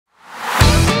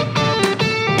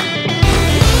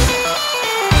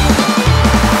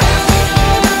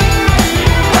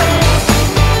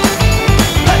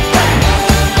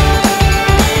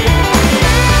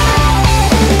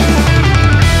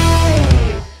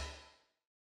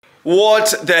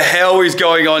What the hell is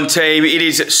going on, team? It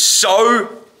is so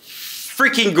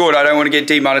freaking good. I don't want to get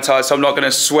demonetized, so I'm not going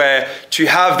to swear, to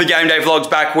have the game day vlogs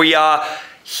back. We are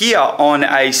here on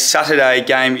a Saturday.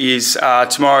 Game is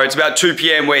tomorrow. It's about 2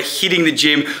 p.m. We're hitting the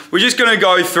gym. We're just going to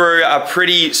go through a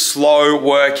pretty slow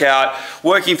workout,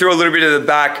 working through a little bit of the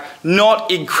back,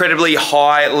 not incredibly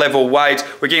high level weights.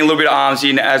 We're getting a little bit of arms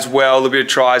in as well, a little bit of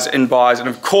tries and buys, and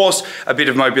of course, a bit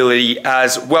of mobility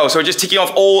as well. So we're just ticking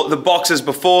off all the boxes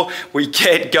before we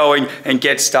get going and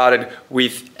get started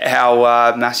with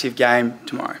our massive game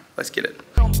tomorrow. Let's get it.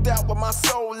 Out with my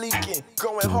soul leaking,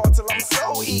 going hard till I'm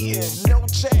so eating. No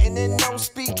chatting and no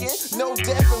speaking, no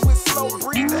dapping with slow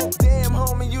breathing. Damn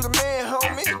homie, you the man,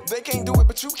 homie. They can't do it,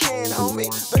 but you can, homie.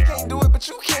 They can't do it, but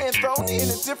you can, phony. In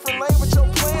a different lane, but your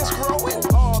plans growing.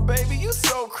 Oh baby, you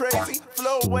so crazy.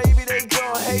 Flow wavy, they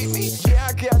gon' hate me. Yeah,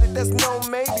 I got it, that's no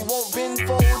maybe. Won't bend,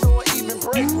 fold, or even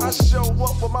break. I show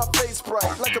up with my face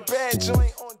bright, like a bad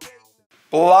joint on day.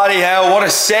 Bloody hell, what a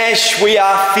sesh. We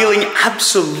are feeling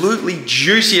absolutely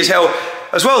juicy as hell.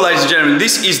 As well, ladies and gentlemen,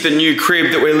 this is the new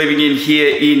crib that we're living in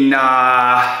here in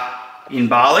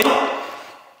Bali.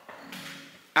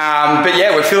 But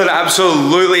yeah, we're feeling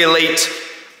absolutely elite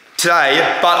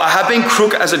today, but I have been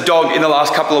crook as a dog in the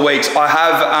last couple of weeks. I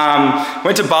have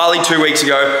went to Bali 2 weeks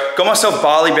ago, got myself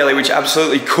Bali belly, which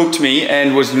absolutely cooked me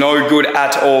and was no good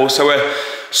at all. So we're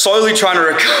slowly trying to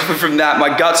recover from that. My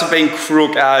guts have been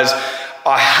crook as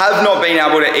I have not been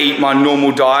able to eat my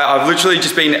normal diet. I've literally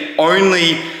just been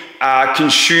only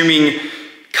consuming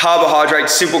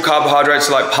carbohydrates, simple carbohydrates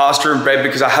like pasta and bread,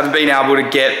 because I haven't been able to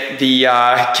get the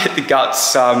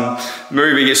guts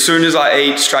moving. As soon as I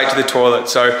eat, straight to the toilet.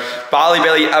 So Bali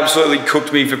belly absolutely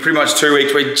cooked me for pretty much 2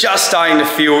 weeks. We're just starting to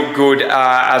feel good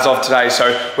as of today,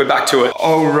 so we're back to it.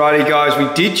 Alrighty guys,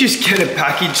 we did just get a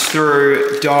package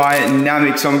through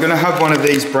Dynamic, so I'm gonna have one of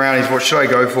these brownies. What should I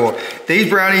go for? These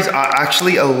brownies are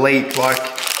actually elite. Like,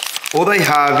 all they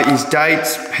have is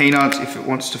dates, peanuts, if it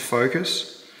wants to focus.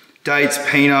 Dates,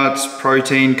 peanuts,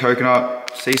 protein,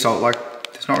 coconut, sea salt. Like,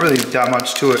 there's not really that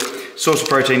much to it. Source of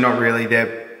protein, not really. They're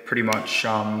pretty much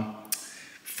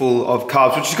full of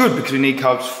carbs, which is good because we need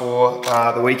carbs for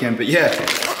the weekend. But yeah,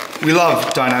 we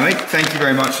love Dynamic. Thank you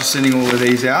very much for sending all of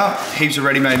these out. Heaps of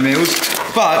ready-made meals,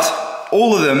 but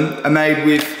all of them are made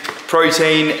with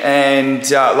protein and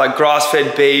like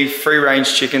grass-fed beef,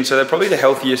 free-range chicken, so they're probably the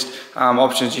healthiest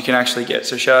options you can actually get.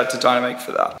 So shout out to Dynamic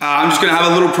for that. I'm just gonna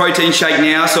have a little protein shake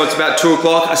now, so it's about 2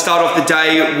 o'clock. I start off the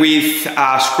day with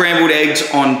scrambled eggs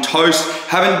on toast.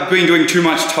 Haven't been doing too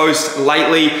much toast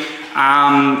lately.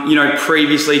 You know,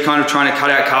 previously kind of trying to cut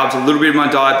out carbs a little bit of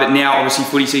my diet, but now obviously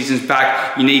footy season's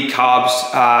back. You need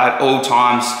carbs at all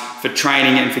times for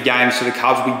training and for games, so the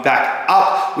carbs will be back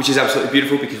up, which is absolutely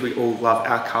beautiful because we all love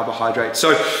our carbohydrates.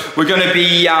 So we're gonna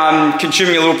be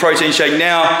consuming a little protein shake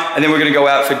now, and then we're gonna go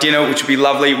out for dinner, which will be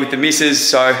lovely with the missus.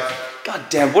 So, god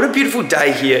damn, what a beautiful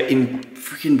day here in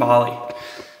freaking Bali.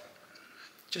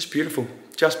 Just beautiful,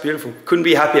 just beautiful. Couldn't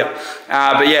be happier.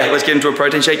 But yeah, let's get into a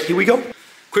protein shake. Here we go.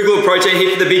 Quick little protein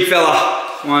hit for the big fella.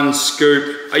 1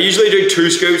 scoop. I usually do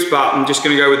 2 scoops, but I'm just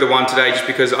gonna go with the 1 today just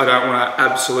because I don't wanna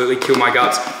absolutely kill my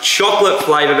guts. Chocolate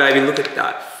flavor, baby, look at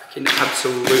that. Freaking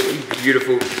absolutely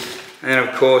beautiful. And then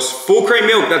of course, full cream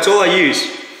milk, that's all I use.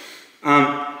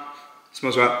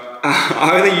 Smells right.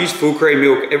 I only use full cream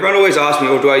milk. Everyone always asks me,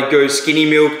 or do I go skinny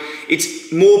milk?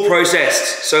 It's more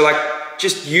processed. So like,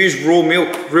 just use raw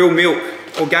milk, real milk.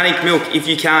 Organic milk if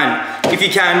you can. If you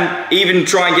can, even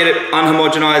try and get it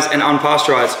unhomogenized and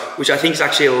unpasteurized, which I think is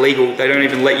actually illegal. They don't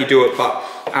even let you do it, but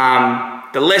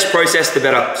the less processed, the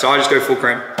better. So I just go full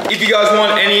cream. If you guys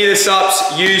want any of the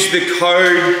subs, use the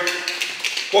code,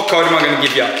 what code am I gonna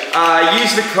give you?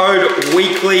 Use the code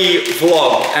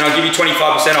weeklyvlog and I'll give you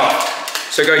 25% off.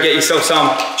 So go get yourself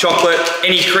some chocolate,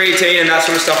 any creatine and that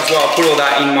sort of stuff as well. I'll put all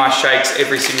that in my shakes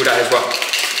every single day as well.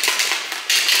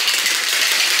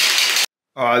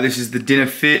 Alright, this is the dinner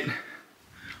fit.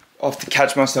 Off to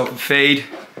catch myself a feed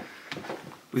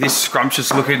with this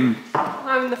scrumptious looking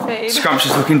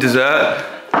dessert.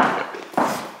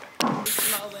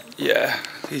 Yeah,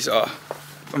 these are.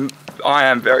 I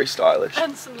am very stylish.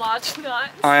 And some large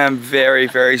nuts. I am very,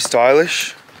 very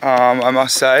stylish. I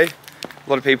must say. A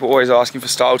lot of people always asking for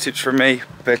style tips from me,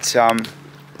 but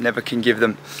never can give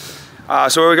them.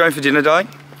 So where are we going for dinner, darling?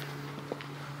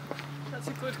 That's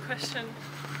a good question.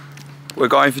 We're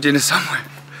going for dinner somewhere.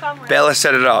 Bella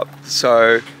set it up,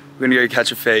 so we're gonna go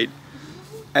catch a feed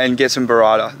and get some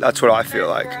burrata. That's what I feel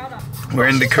like. We're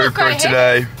in the Cooper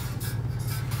today.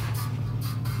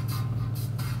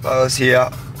 Bella's here.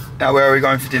 Now where are we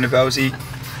going for dinner, Bellsy?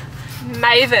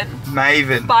 Maven.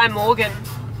 Maven. By Morgan.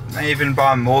 Even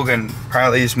by Morgan.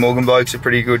 Apparently this Morgan bloke's a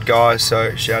pretty good guy,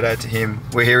 so shout out to him.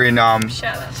 We're here in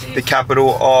the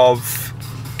capital of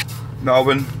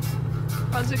Melbourne.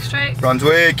 Brunswick Street.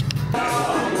 Brunswick.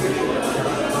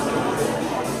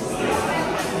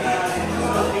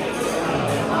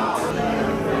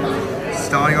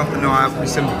 Starting off the night with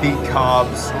some big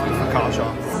carbs for Kasha.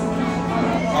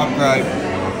 Upgrade.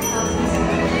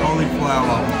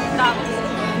 Cauliflower.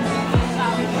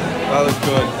 That looks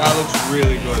good. That looks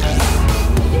really good.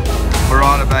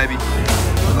 Burrata, baby.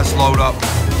 Let's load up.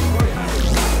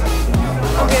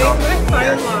 Okay,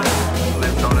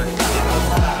 Left on it.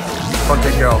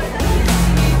 Content girl.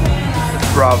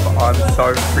 Bruv, I'm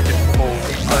so freaking full.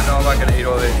 I don't know if I'm gonna eat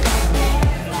all this.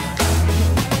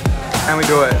 Can we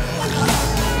do it?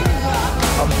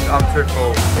 I'm too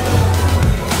full.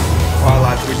 Alright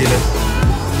lads, we did it.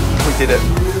 We did it.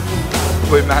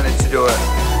 We managed to do it.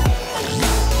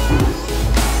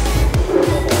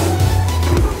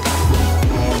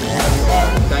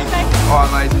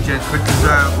 Alright ladies and gents, with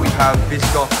dessert we have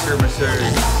Biscoff tiramisu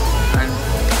and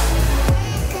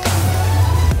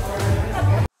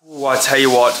ooh, I tell you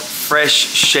what, fresh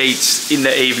sheets in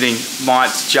the evening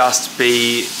might just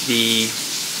be the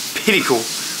pinnacle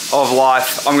of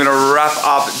life. I'm gonna wrap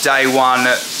up day one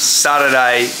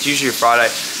Saturday, it's usually a Friday,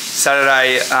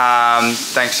 Saturday.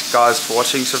 Thanks guys for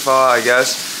watching so far, I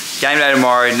guess. Game day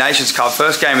tomorrow, Nations Cup,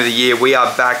 first game of the year. We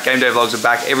are back, game day vlogs are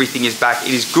back, everything is back.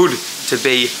 It is good to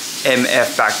be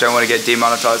MF back. Don't want to get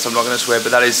demonetized, so I'm not going to swear, but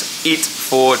that is it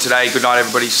for today. Good night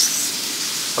everybody.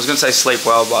 I was going to say sleep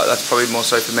well, but that's probably more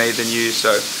so for me than you, so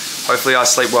hopefully I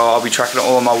sleep well. I'll be tracking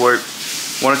all of my work.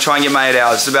 Want to try and get my 8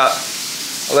 hours. It's about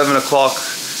 11 o'clock.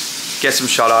 Get some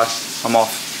shut-eye. I'm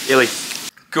off. Illy.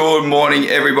 Good morning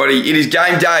everybody. It is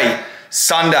game day.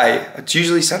 Sunday. It's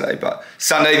usually Saturday, but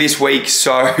Sunday this week,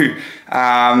 so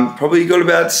probably got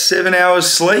about 7 hours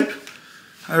sleep.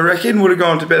 I reckon would have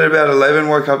gone to bed at about 11,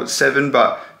 woke up at 7,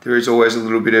 but there is always a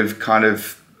little bit of kind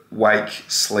of wake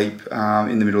sleep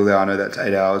in the middle there. I know that's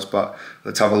 8 hours, but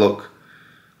let's have a look.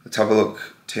 Let's have a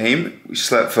look, team. We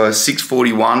slept for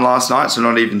 6:41 last night, so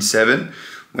not even 7.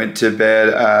 Went to bed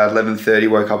at 11:30,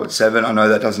 woke up at 7. I know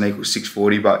that doesn't equal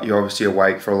 6:40, but you're obviously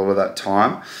awake for a lot of that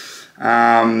time.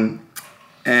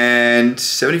 And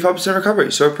 75%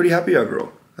 recovery, so pretty happy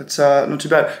overall. That's not too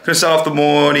bad. Gonna start off the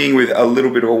morning with a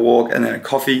little bit of a walk and then a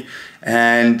coffee,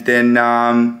 and then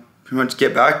pretty much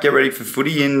get back, get ready for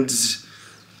footy and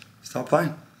start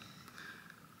playing.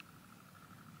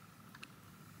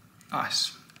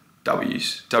 Nice.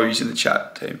 W's in the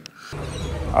chat, team.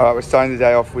 All right, we're starting the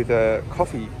day off with a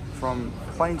coffee from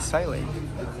Plain Sailing.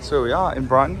 So here we are in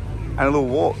Brighton, and a little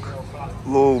walk, a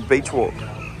little beach walk.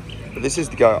 But this is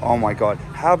the go. Oh my God,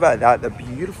 how about that? The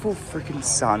beautiful freaking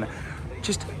sun.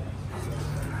 Just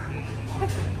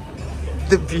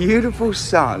the beautiful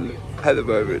sun at the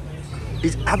moment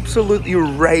is absolutely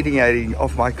radiating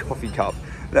off my coffee cup.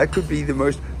 That could be the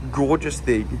most gorgeous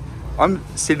thing. I'm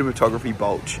cinematography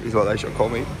bulge is what they should call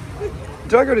me.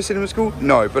 Did I go to cinema school?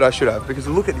 No, but I should have, because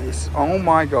look at this. Oh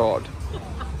my God.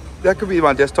 That could be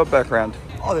my desktop background.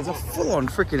 Oh, there's a full-on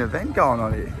freaking event going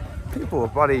on here. People are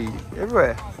bloody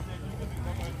everywhere.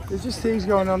 There's just things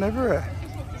going on everywhere.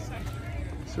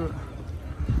 So,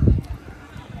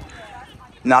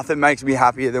 nothing makes me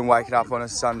happier than waking up on a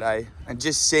Sunday and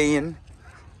just seeing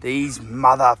these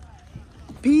mother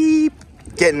beep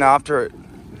getting after it.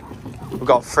 We've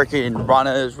got freaking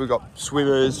runners, we've got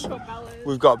swimmers,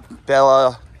 we've got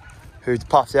Bella who's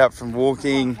puffed out from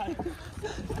walking,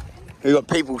 we've got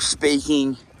people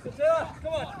speaking.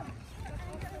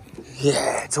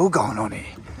 Yeah, it's all going on here.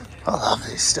 I love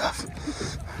this stuff.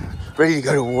 Ready to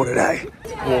go to water day.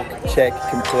 Walk, check,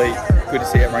 complete. Good to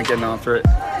see everyone getting after it.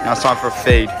 Now it's time for a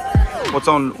feed. What's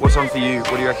on for you?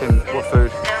 What do you reckon? What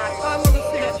food?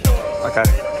 Okay,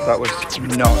 that was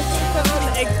not.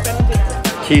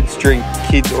 Kids drink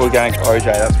kids organic OJ.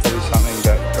 That's probably something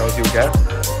that girls will get.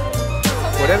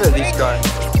 Whatever this guy.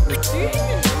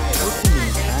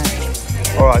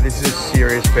 Alright, this is a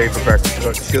serious feed for breakfast. We've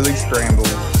got chili scramble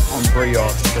on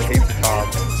brioche, so heaps of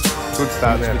carbs. Good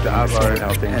fats with the avo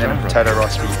and then a potato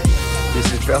rosti. This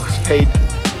is Bella's feed.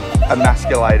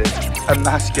 Emasculated.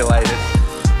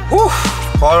 Whew.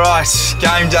 Alright,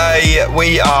 game day.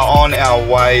 We are on our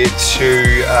way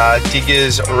to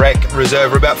Diggers Rec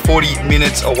Reserve. We're about 40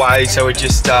 minutes away, so we're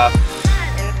just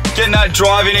getting that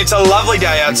drive in. It's a lovely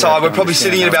day outside. We're probably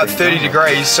sitting at about 30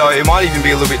 degrees, so it might even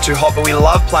be a little bit too hot, but we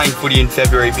love playing footy in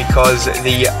February because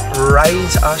the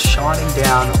rays are shining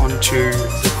down onto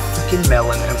the freaking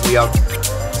melon, and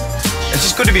it's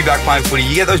just good to be back playing footy.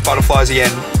 You get those butterflies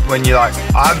again when you're like,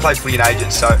 I haven't played footy in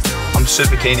ages, so I'm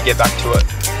super keen to get back to it.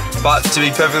 but to be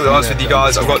perfectly honest with you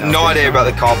guys, I've got no idea about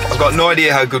the comp. I've got no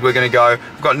idea how good we're going to go.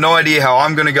 I've got no idea how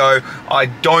I'm going to go. I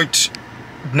don't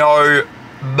know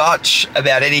much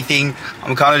about anything.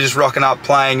 I'm kind of just rocking up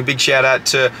playing. A big shout out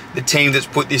to the team that's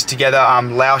put this together.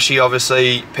 Laushi,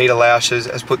 obviously, Peter Lausch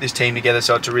has put this team together,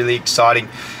 so it's a really exciting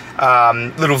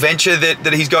little venture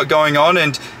that he's got going on,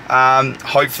 and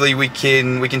hopefully we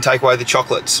can take away the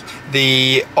chocolates.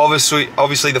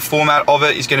 Obviously the format of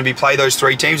it is going to be play those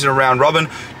 3 teams in a round robin,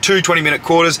 2 20-minute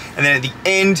quarters, and then at the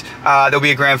end there'll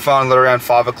be a grand final at around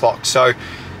 5 o'clock. So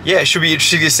yeah, it should be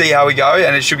interesting to see how we go,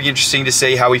 and it should be interesting to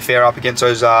see how we fare up against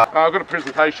those. I've got a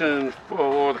presentation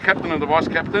for the captain and the vice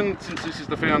captain, since this is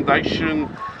the foundation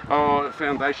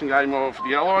game of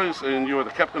the Allies, and you're the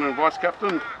captain and vice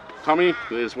captain. Tommy,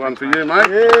 there's one for you, mate.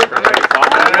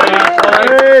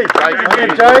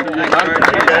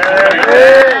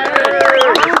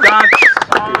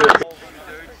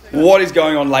 What is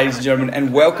going on, ladies and gentlemen,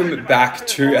 and welcome back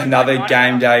to another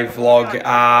game day vlog.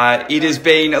 It has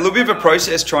been a little bit of a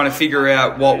process trying to figure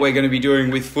out what we're going to be doing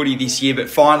with footy this year,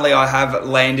 but finally I have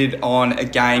landed on a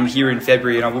game here in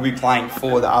February, and I will be playing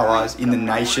for the Allies in the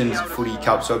Nations Footy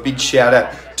Cup. So a big shout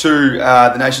out to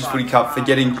the Nations Footy Cup for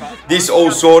getting this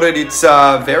all sorted. It's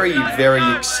a very, very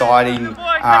exciting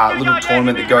little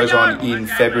tournament that goes on in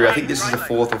February. I think this is the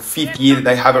 4th or 5th year that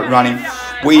they have it running.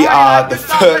 We are the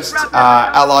first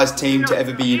Allies team to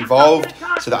ever be involved.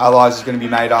 So the Allies is going to be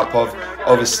made up of,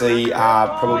 obviously,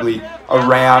 probably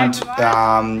around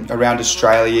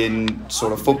Australian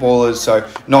sort of footballers. So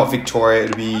not Victoria,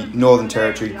 it'll be Northern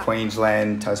Territory,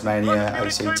 Queensland, Tasmania,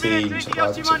 ACT, New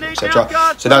South Wales, etc.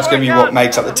 So that's going to be what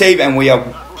makes up the team, and we are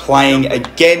playing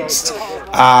against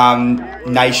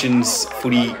Nations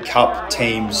Footy Cup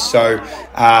teams. So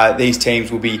these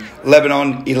teams will be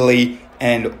Lebanon, Italy,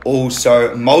 and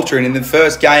also Malta. And in the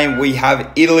first game, we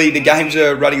have Italy. The games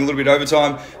are running a little bit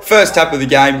overtime. First tap of the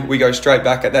game, we go straight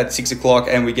back at that 6 o'clock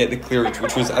and we get the clearance,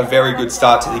 which was a very good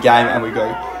start to the game. And we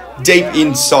go deep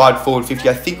inside forward 50.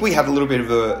 I think we had a little bit of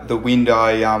the wind.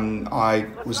 I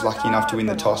was lucky enough to win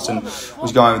the toss and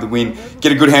was going with the wind.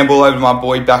 Get a good handball over to my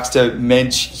boy Baxter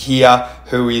Mensch here,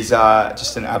 who is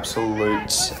just an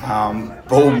absolute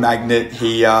ball magnet.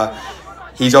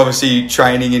 He's obviously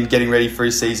training and getting ready for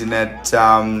his season at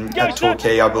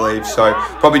Torquay, I believe. So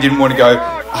probably didn't want to go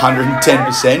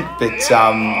 110%, but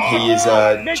he is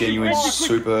a genuine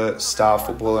superstar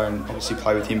footballer, and obviously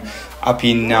play with him up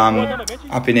in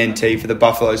NT for the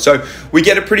Buffaloes. So we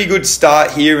get a pretty good start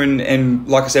here, and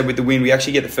like I said, with the win, we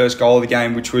actually get the first goal of the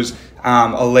game, which was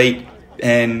elite,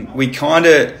 and we kind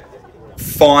of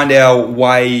find our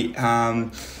way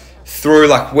through.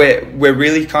 Like we're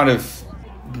really kind of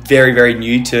very, very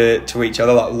new to each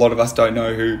other. Like, a lot of us don't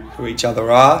know who each other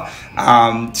are.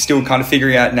 Still kind of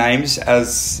figuring out names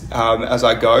as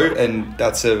I go, and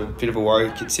that's a bit of a worry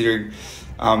considering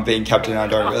being captain. I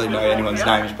don't really know anyone's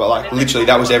names, but like literally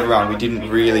that was everyone. We didn't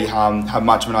really have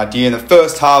much of an idea. In the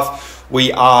first half,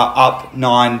 we are up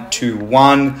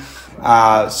 9-1.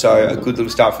 So a good little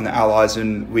start from the Allies,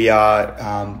 and we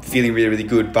are feeling really, really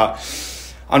good. But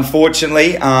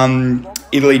unfortunately,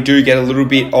 Italy do get a little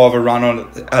bit of a run on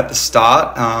at the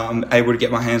start. Able to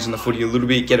get my hands on the footy a little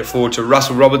bit, get it forward to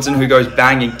Russell Robertson, who goes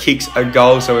bang and kicks a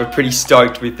goal. So we're pretty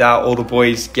stoked with that. All the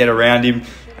boys get around him.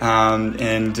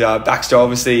 And Baxter,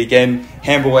 obviously, again,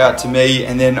 handball out to me.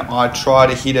 And then I try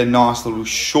to hit a nice little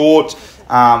short,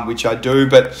 which I do.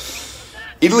 But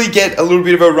Italy get a little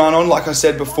bit of a run on, like I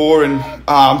said before. And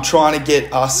I'm trying to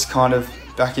get us kind of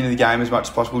back into the game as much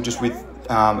as possible, just with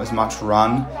as much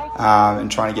run and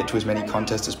trying to get to as many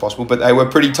contests as possible. But they were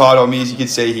pretty tight on me, as you can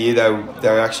see here. They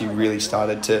actually really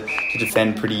started to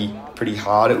defend pretty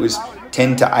hard. It was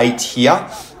 10-8 here.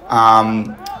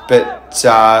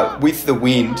 But with the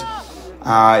wind,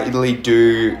 Italy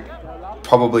do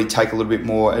probably take a little bit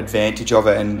more advantage of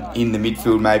it, and in the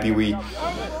midfield maybe we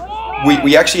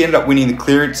actually ended up winning the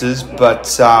clearances, but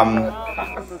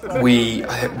we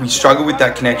struggle with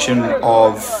that connection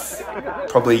of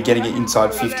probably getting it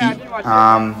inside 50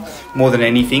 more than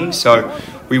anything. So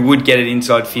we would get it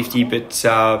inside 50, but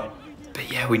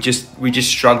yeah, we just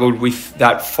struggled with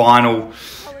that final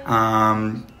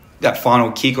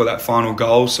kick or that final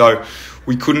goal. So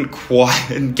we couldn't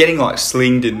quite, and getting like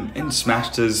slinged and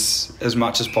smashed as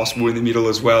much as possible in the middle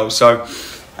as well. So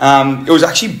it was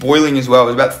actually boiling as well. It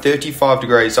was about 35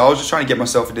 degrees. So I was just trying to get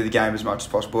myself into the game as much as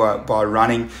possible by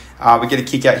running. We get a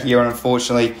kick out here, and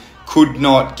unfortunately could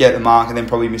not get the mark, and then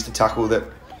probably missed a tackle that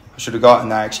I should have got,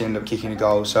 and they actually ended up kicking a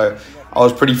goal. So I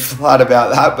was pretty flat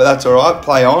about that, but that's all right.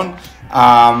 Play on.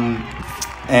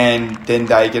 And then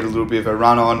they get a little bit of a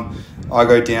run on. I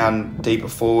go down deeper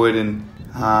forward, and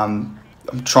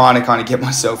I'm trying to kind of get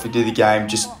myself into the game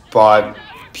just by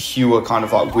pure kind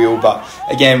of like will, but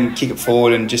again, kick it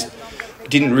forward and just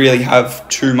didn't really have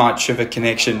too much of a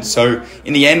connection. So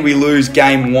in the end, we lose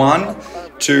game 1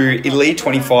 to Italy,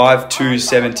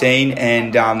 25-17,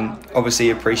 and obviously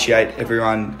appreciate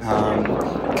everyone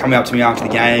coming up to me after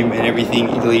the game and everything.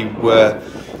 Italy were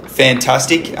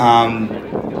fantastic,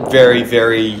 very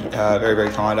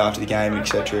kind after the game,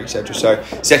 etc. So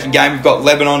second game, we've got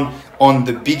Lebanon on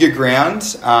the bigger ground.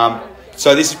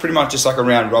 So this is pretty much just like a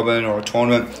round robin or a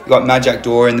tournament. We've got Majak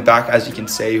Dora in the back, as you can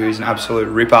see, who's an absolute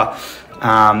ripper.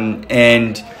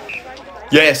 And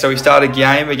yeah, so we start a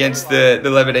game against the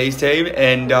Lebanese team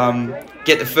and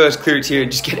get the first clearance here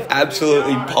and just get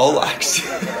absolutely poleaxed.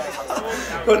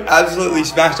 Got absolutely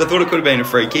smashed. I thought it could have been a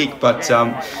free kick, but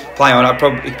play on. It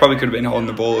probably could have been holding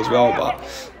the ball as well. But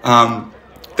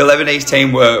the Lebanese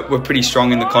team were pretty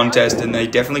strong in the contest, and they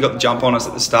definitely got the jump on us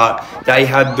at the start. They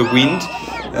had the wind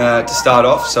to start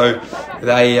off, so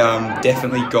they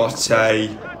definitely got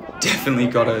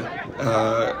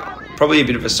probably a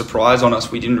bit of a surprise on us.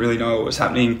 We didn't really know what was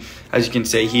happening. As you can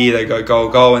see here, they go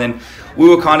goal, and then we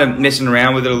were kind of messing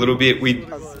around with it a little bit. We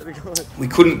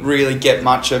couldn't really get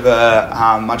much of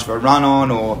a run on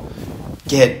or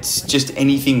get just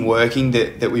anything working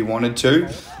that we wanted to.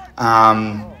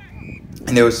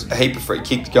 And there was a heap of free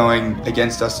kicks going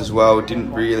against us as well. It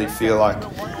didn't really feel like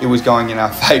it was going in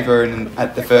our favour. And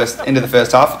at the end of the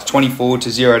first half, it's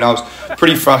 24-0, and I was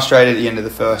pretty frustrated at the end of the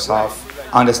first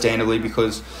half, understandably,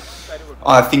 because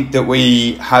I think that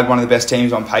we had one of the best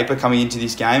teams on paper coming into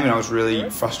this game, and I was really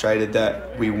frustrated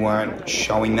that we weren't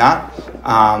showing that,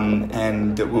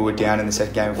 and that we were down in the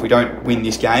second game. If we don't win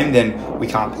this game, then we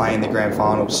can't play in the grand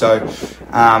final. So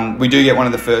we do get one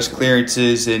of the first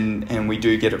clearances, and we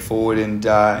do get it forward and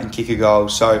kick a goal.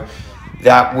 So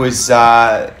that was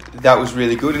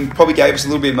really good, and probably gave us a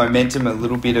little bit of momentum, a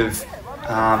little bit of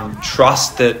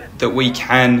trust that we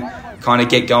can kind of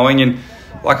get going. And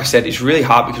like I said, it's really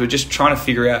hard because we're just trying to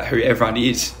figure out who everyone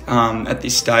is at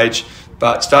this stage.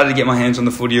 But started to get my hands on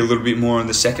the footy a little bit more in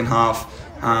the second half,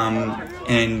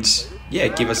 and yeah,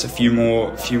 give us a few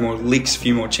more licks, a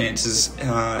few more chances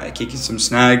at kicking some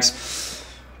snags.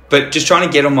 But just trying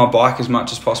to get on my bike as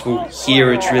much as possible.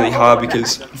 Here it's really hard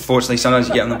because unfortunately sometimes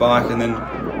you get on the bike and then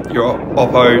your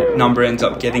oppo number ends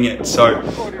up getting it. So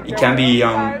it can be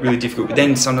really difficult. But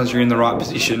then sometimes you're in the right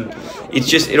position.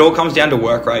 It all comes down to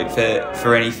work rate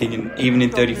for anything. And even in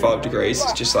 35 degrees,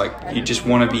 it's just like you just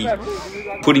want to be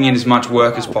putting in as much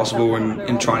work as possible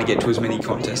and trying to get to as many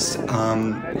contests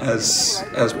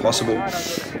as possible.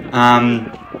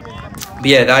 But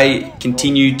yeah, they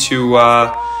continue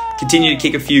to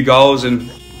kick a few goals and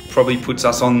probably puts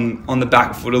us on the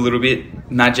back foot a little bit.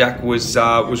 Majak was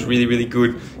really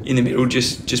good in the middle,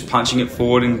 just punching it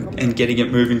forward and getting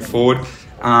it moving forward.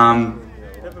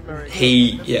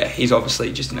 He's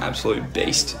obviously just an absolute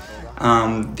beast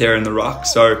there in the ruck.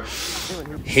 So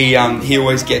he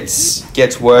always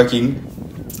gets working.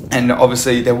 And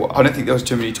obviously, I don't think there was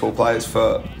too many tall players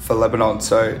for Lebanon,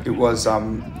 so it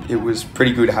was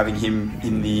pretty good having him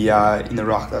in the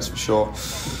ruck, that's for sure.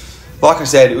 Like I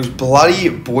said, it was bloody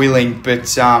boiling,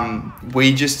 but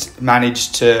we just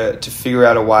managed to figure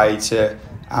out a way to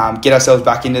get ourselves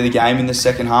back into the game in the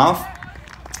second half.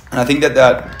 And I think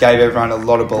that gave everyone a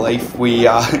lot of belief. We,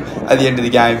 at the end of the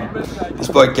game, this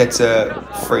bloke gets a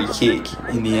free kick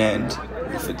in the end.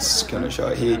 If it's going to show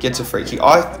it here, gets a free kick.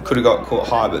 I could have got caught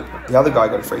high, but the other guy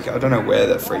got a free kick. I don't know where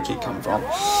that free kick come from.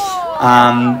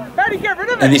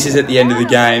 And this is at the end of the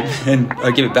game, and I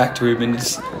give it back to him and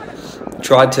just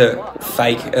tried to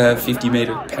fake a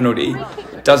 50-metre penalty.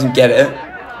 Doesn't get it.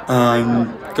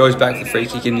 Goes back to the free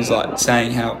kick and is like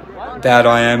saying how bad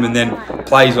I am, and then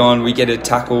plays on. We get a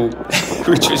tackle,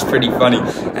 which was pretty funny,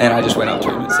 and I just went up to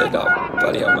him and said, "Oh,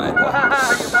 bloody hell, mate,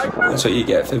 that's what you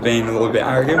get for being a little bit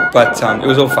arrogant." But it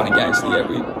was all fun and games. So yeah,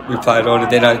 we played on,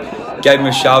 and then I gave him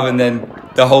a shove, and then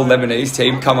the whole Lebanese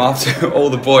team come after all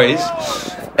the boys,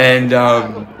 and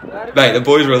mate, the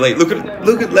boys were elite. Look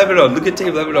at Lebanon, look at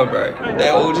Team Lebanon, bro. They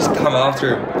all just come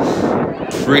after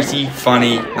him. Pretty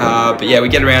funny, but yeah, we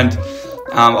get around.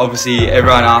 Obviously,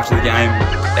 everyone after the game,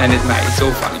 and it's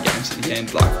all fun and games at the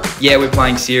end. Like, yeah, we're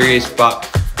playing serious, but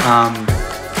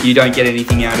you don't get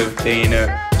anything out of being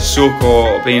a sook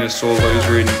or being a sore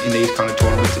loser in these kind of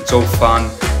tournaments. It's all fun.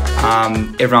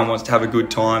 Everyone wants to have a good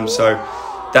time, so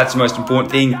that's the most important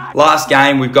thing. Last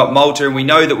game, we've got Malta, and we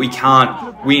know that we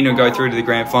can't win or go through to the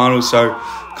grand final, so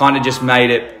kind of just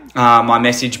made it my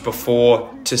message before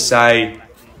to say,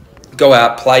 go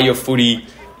out, play your footy,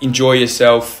 enjoy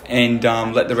yourself, and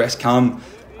let the rest come.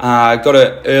 Got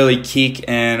an early kick,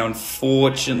 and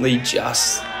unfortunately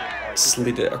just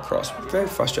slid it across. Very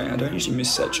frustrating. I don't usually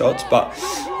miss set shots, but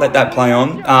let that play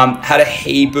on. Had a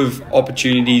heap of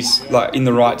opportunities like in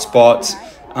the right spots,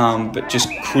 but just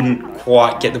couldn't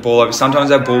quite get the ball over.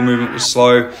 Sometimes our ball movement was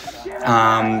slow,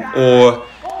 or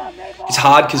it's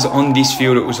hard because on this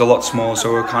field it was a lot smaller, so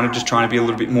we were kind of just trying to be a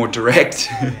little bit more direct.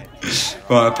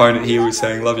 My opponent here was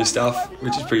saying, "Love your stuff,"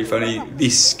 which is pretty funny.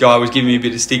 This guy was giving me a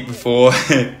bit of stick before,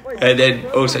 and then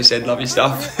also said, "Love your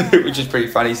stuff," which is pretty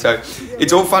funny. So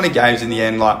it's all fun and games in the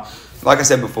end. Like I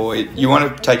said before, you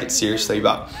want to take it seriously,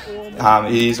 but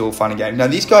it is all fun and games. Now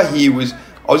this guy here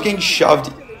I was getting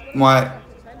shoved. My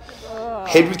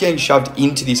head was getting shoved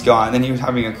into this guy, and then he was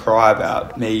having a cry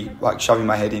about me like shoving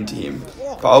my head into him.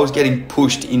 But I was getting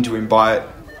pushed into him by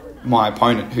my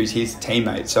opponent, who's his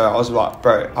teammate. So I was like,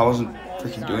 bro, I wasn't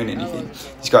freaking doing anything.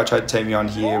 This guy tried to take me on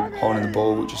here, holding the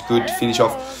ball, which was good to finish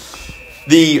off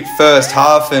the first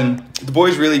half. And the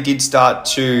boys really did start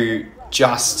to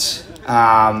just,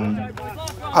 I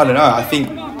don't know, I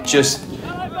think just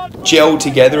gel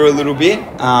together a little bit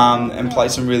and play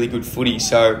some really good footy.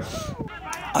 So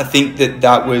I think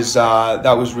that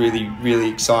was really, really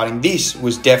exciting. This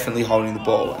was definitely holding the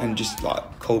ball and just like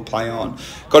cool play on.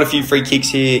 Got a few free kicks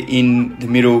here in the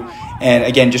middle, and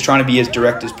again just trying to be as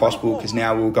direct as possible because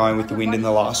now we're going with the wind in the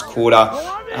last quarter.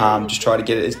 Just try to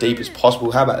get it as deep as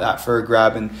possible. How about that for a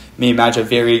grab? And me and Madge are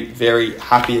very, very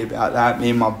happy about that.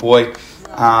 Me and my boy,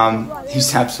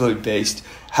 he's an absolute beast.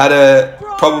 Had a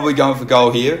probably going for goal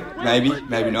here,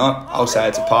 maybe not. I'll say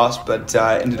it's a pass, but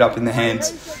ended up in the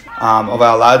hands of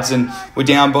our lads, and we're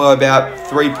down by about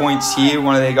 3 points here.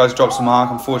 One of their guys drops the mark.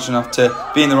 I'm fortunate enough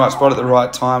to be in the right spot at the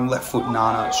right time. Left foot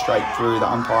Nana straight through.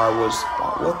 The umpire was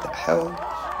like, what the hell?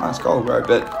 Nice goal, bro.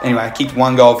 But anyway, I kicked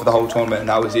one goal for the whole tournament, and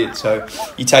that was it. So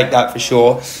you take that for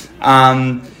sure.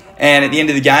 And at the end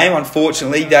of the game,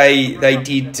 unfortunately, they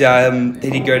did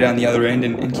go down the other end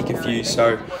and kick a few.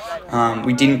 So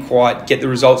we didn't quite get the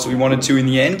results that we wanted to in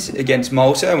the end against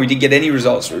Malta, and we didn't get any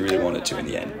results we really wanted to in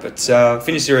the end. But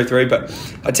finished 0-3. But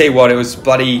I tell you what, it was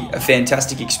bloody a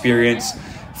fantastic experience,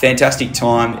 fantastic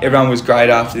time. Everyone was great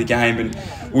after the game, and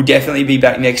we'll definitely be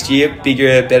back next year,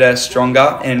 bigger, better,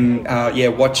 stronger, and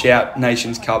watch out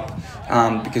Nations Cup.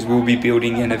 Because we'll be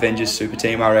building an Avengers super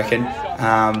team, I reckon.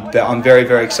 But I'm very,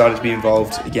 very excited to be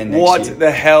involved again next year. What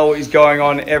the hell is going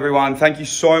on, everyone? Thank you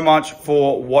so much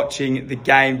for watching the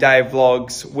Game Day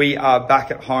vlogs. We are back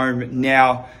at home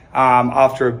now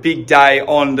after a big day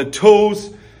on the tools.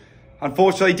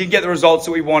 Unfortunately, didn't get the results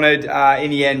that we wanted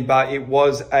in the end, but it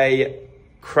was a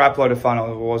crap load of fun. I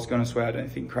was going to swear, I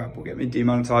don't think crap will get me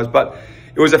demonetized, but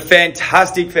it was a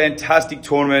fantastic, fantastic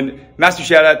tournament. Massive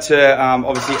shout out to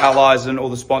obviously Allies and all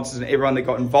the sponsors and everyone that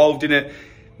got involved in it.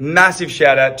 Massive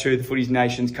shout out to the Footy's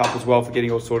Nations Cup as well for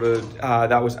getting all sorted.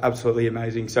 That was absolutely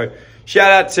amazing. So shout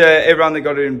out to everyone that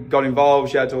got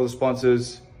involved. Shout out to all the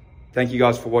sponsors. Thank you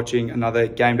guys for watching another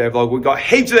Game Day vlog. We've got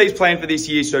heaps of these planned for this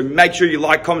year, so make sure you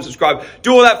like, comment, subscribe,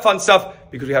 do all that fun stuff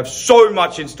because we have so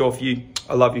much in store for you.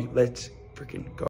 I love you. Let's freaking go.